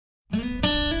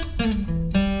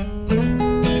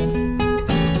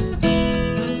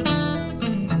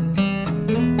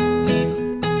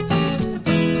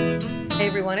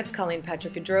it's Colleen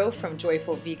Patrick-Goudreau from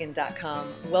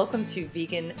joyfulvegan.com. Welcome to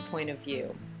Vegan Point of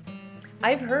View.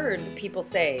 I've heard people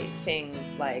say things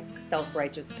like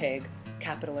self-righteous pig,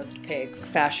 capitalist pig,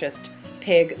 fascist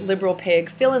pig, liberal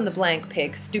pig, fill in the blank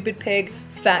pig, stupid pig,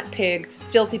 fat pig,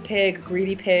 filthy pig,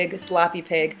 greedy pig, sloppy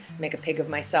pig, make a pig of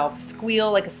myself,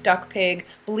 squeal like a stuck pig,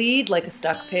 bleed like a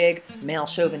stuck pig, male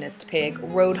chauvinist pig,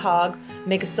 road hog,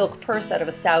 make a silk purse out of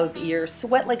a sow's ear,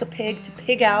 sweat like a pig to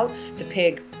pig out, the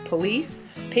pig police,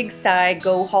 pigsty,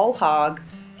 go whole hog,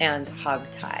 and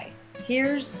hog-tie.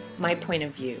 Here's my point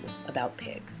of view about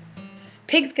pigs.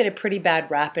 Pigs get a pretty bad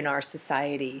rap in our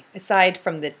society. Aside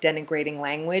from the denigrating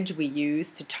language we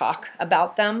use to talk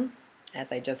about them,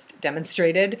 as I just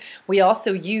demonstrated, we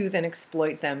also use and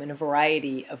exploit them in a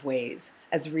variety of ways.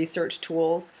 As research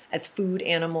tools, as food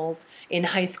animals. In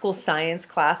high school science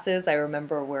classes, I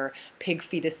remember where pig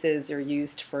fetuses are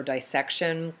used for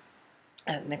dissection.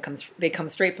 And they come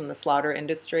straight from the slaughter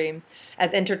industry.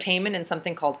 As entertainment in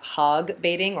something called hog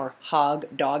baiting or hog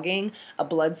dogging, a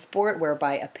blood sport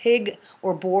whereby a pig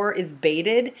or boar is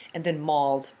baited and then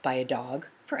mauled by a dog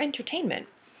for entertainment.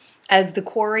 As the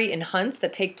quarry in hunts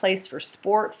that take place for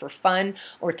sport, for fun,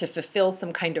 or to fulfill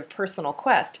some kind of personal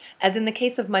quest, as in the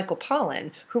case of Michael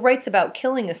Pollan, who writes about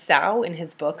killing a sow in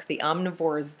his book, The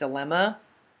Omnivore's Dilemma,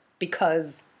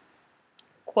 because,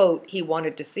 quote, he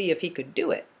wanted to see if he could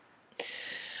do it.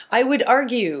 I would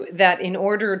argue that in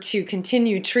order to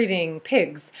continue treating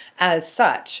pigs as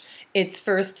such, it's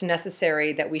first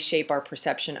necessary that we shape our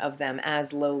perception of them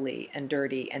as lowly and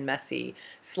dirty and messy,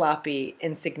 sloppy,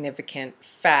 insignificant,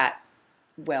 fat,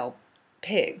 well,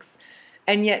 pigs.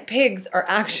 And yet pigs are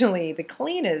actually the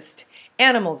cleanest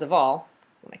animals of all.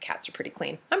 My cats are pretty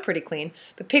clean. I'm pretty clean.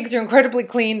 But pigs are incredibly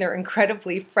clean. They're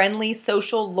incredibly friendly,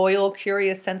 social, loyal,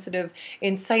 curious, sensitive,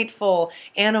 insightful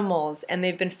animals. And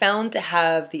they've been found to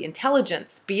have the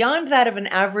intelligence beyond that of an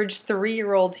average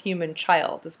 3-year-old human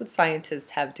child. That's what scientists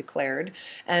have declared.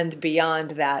 And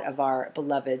beyond that of our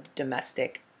beloved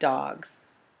domestic dogs.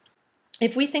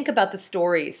 If we think about the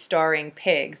stories starring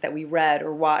pigs that we read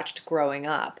or watched growing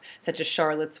up, such as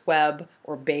Charlotte's Web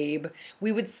or Babe,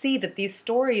 we would see that these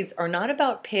stories are not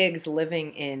about pigs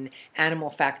living in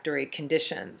animal factory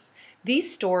conditions.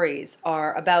 These stories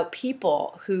are about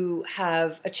people who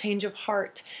have a change of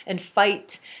heart and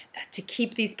fight to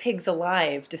keep these pigs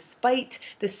alive despite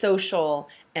the social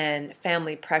and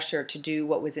family pressure to do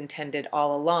what was intended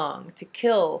all along, to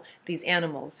kill these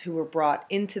animals who were brought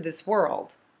into this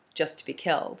world just to be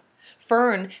killed.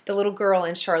 Fern, the little girl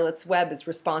in Charlotte's Web, is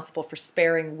responsible for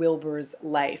sparing Wilbur's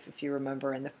life, if you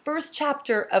remember, in the first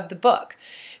chapter of the book.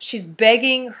 She's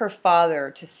begging her father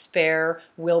to spare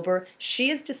Wilbur. She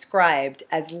is described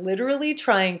as literally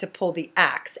trying to pull the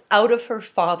axe out of her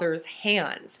father's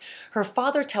hands. Her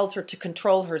father tells her to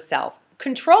control herself.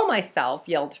 Control myself,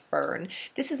 yelled Fern.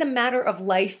 This is a matter of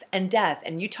life and death,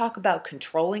 and you talk about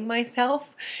controlling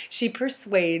myself? She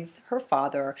persuades her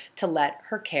father to let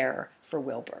her care for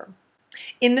Wilbur.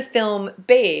 In the film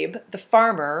Babe, the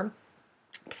farmer,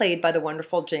 played by the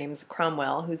wonderful James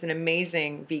Cromwell, who's an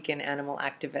amazing vegan animal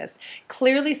activist,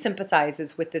 clearly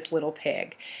sympathizes with this little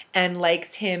pig and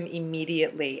likes him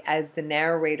immediately. As the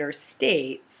narrator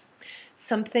states,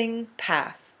 something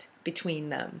passed between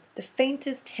them, the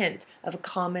faintest hint of a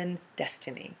common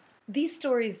destiny. These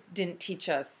stories didn't teach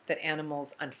us that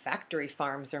animals on factory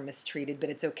farms are mistreated, but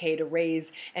it's okay to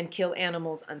raise and kill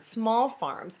animals on small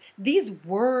farms. These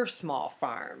were small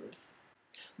farms.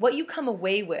 What you come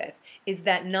away with is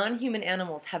that non-human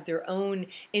animals have their own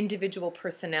individual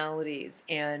personalities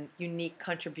and unique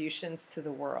contributions to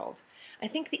the world. I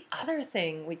think the other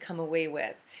thing we come away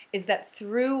with is that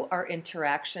through our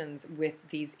interactions with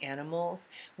these animals,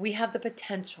 we have the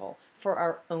potential for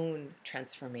our own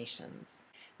transformations.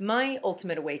 My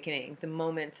ultimate awakening, the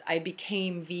moment I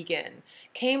became vegan,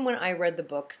 came when I read the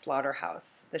book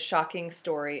Slaughterhouse, the shocking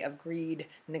story of greed,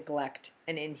 neglect,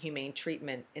 and inhumane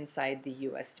treatment inside the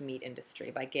U.S. meat industry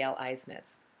by Gail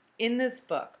Eisnitz. In this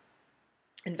book,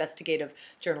 investigative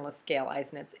journalist Gail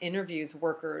Eisnitz interviews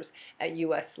workers at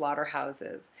U.S.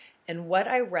 slaughterhouses, and what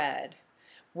I read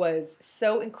was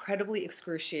so incredibly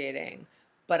excruciating,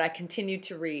 but I continued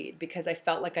to read because I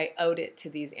felt like I owed it to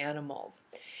these animals.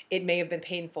 It may have been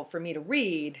painful for me to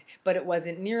read, but it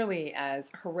wasn't nearly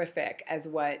as horrific as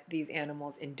what these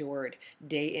animals endured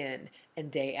day in and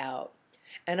day out.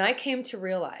 And I came to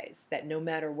realize that no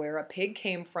matter where a pig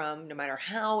came from, no matter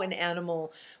how an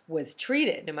animal was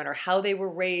treated, no matter how they were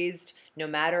raised, no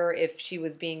matter if she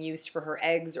was being used for her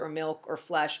eggs or milk or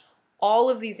flesh, all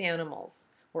of these animals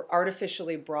were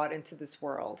artificially brought into this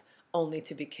world only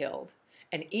to be killed.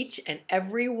 And each and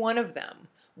every one of them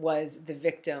was the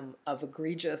victim of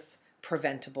egregious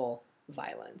preventable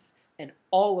violence, and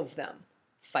all of them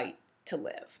fight to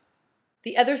live.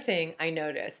 The other thing I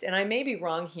noticed, and I may be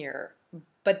wrong here,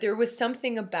 but there was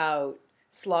something about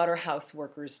slaughterhouse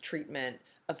workers' treatment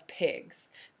of pigs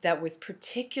that was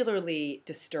particularly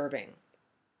disturbing.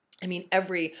 I mean,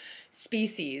 every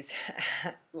species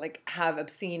have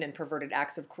obscene and perverted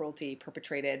acts of cruelty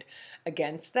perpetrated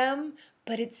against them,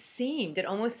 but it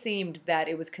almost seemed that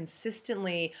it was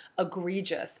consistently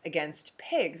egregious against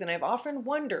pigs. And I've often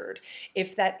wondered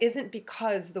if that isn't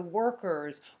because the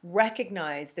workers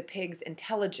recognize the pig's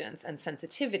intelligence and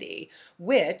sensitivity,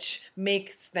 which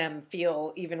makes them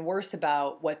feel even worse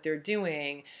about what they're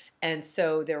doing. And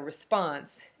so their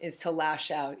response is to lash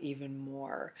out even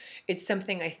more. It's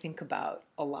something I think about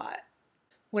a lot.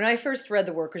 When I first read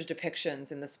the workers'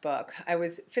 depictions in this book, I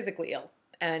was physically ill.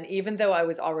 And even though I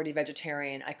was already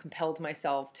vegetarian, I compelled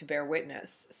myself to bear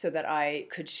witness so that I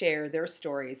could share their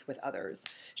stories with others.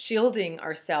 Shielding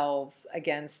ourselves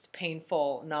against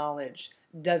painful knowledge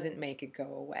doesn't make it go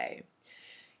away.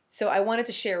 So I wanted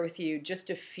to share with you just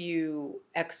a few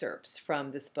excerpts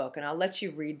from this book, and I'll let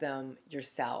you read them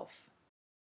yourself.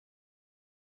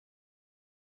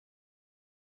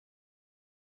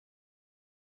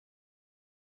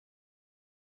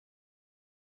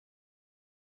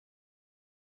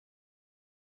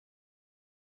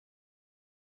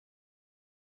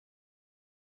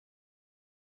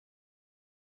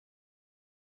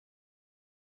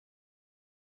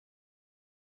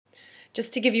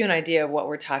 Just to give you an idea of what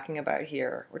we're talking about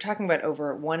here, we're talking about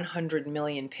over 100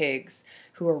 million pigs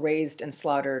who are raised and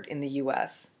slaughtered in the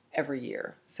U.S. every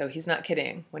year. So he's not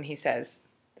kidding when he says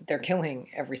that they're killing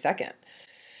every second.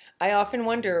 I often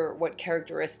wonder what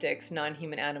characteristics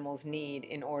non-human animals need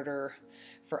in order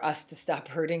for us to stop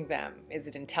hurting them. Is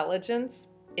it intelligence?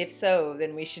 If so,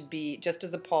 then we should be just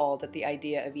as appalled at the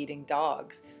idea of eating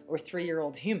dogs or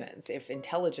 3-year-old humans if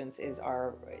intelligence is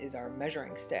our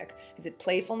measuring stick. Is it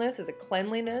playfulness? Is it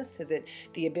cleanliness? Is it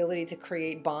the ability to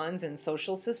create bonds in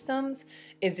social systems?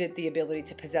 Is it the ability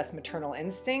to possess maternal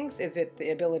instincts? Is it the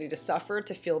ability to suffer,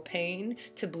 to feel pain,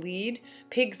 to bleed?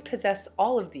 Pigs possess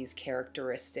all of these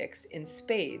characteristics in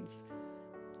spades.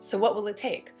 So what will it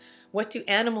take? What do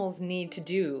animals need to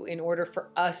do in order for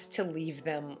us to leave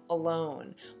them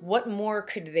alone? What more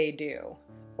could they do?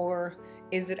 Or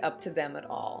is it up to them at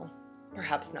all?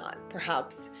 Perhaps not.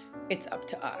 Perhaps it's up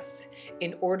to us.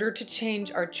 In order to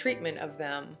change our treatment of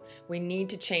them, we need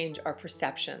to change our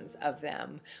perceptions of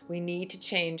them. We need to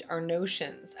change our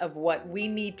notions of what we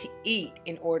need to eat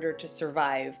in order to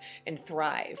survive and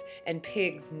thrive. And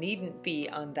pigs needn't be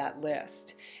on that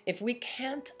list. If we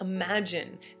can't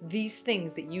imagine these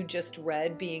things that you just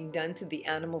read being done to the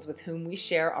animals with whom we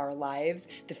share our lives,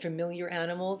 the familiar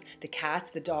animals, the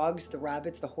cats, the dogs, the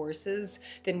rabbits, the horses,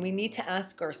 then we need to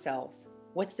ask ourselves,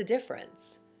 what's the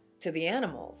difference? To the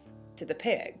animals, to the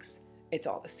pigs, it's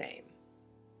all the same.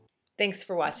 Thanks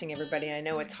for watching, everybody. I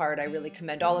know it's hard. I really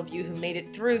commend all of you who made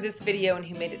it through this video and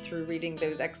who made it through reading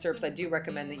those excerpts. I do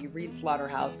recommend that you read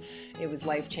Slaughterhouse. It was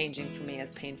life-changing for me,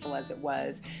 as painful as it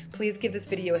was. Please give this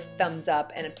video a thumbs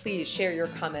up, and please share your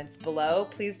comments below.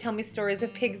 Please tell me stories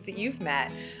of pigs that you've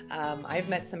met. I've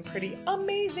met some pretty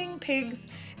amazing pigs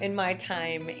in my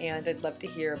time, and I'd love to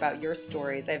hear about your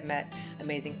stories. I've met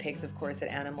amazing pigs, of course, at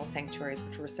animal sanctuaries,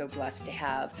 which we're so blessed to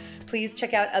have. Please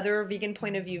check out other Vegan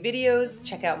Point of View videos.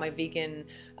 Check out my Vegan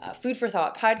Food for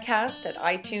Thought podcast at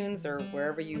iTunes or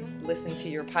wherever you listen to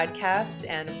your podcasts.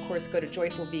 And of course, go to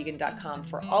joyfulvegan.com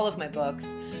for all of my books,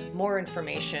 more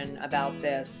information about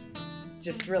this,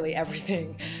 just really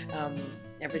everything.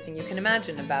 Everything you can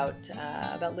imagine about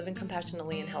living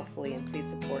compassionately and healthfully, and please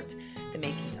support the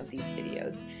making of these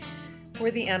videos. For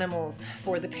the animals,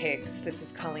 for the pigs, this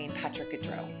is Colleen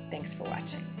Patrick-Goudreau. Thanks for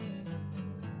watching.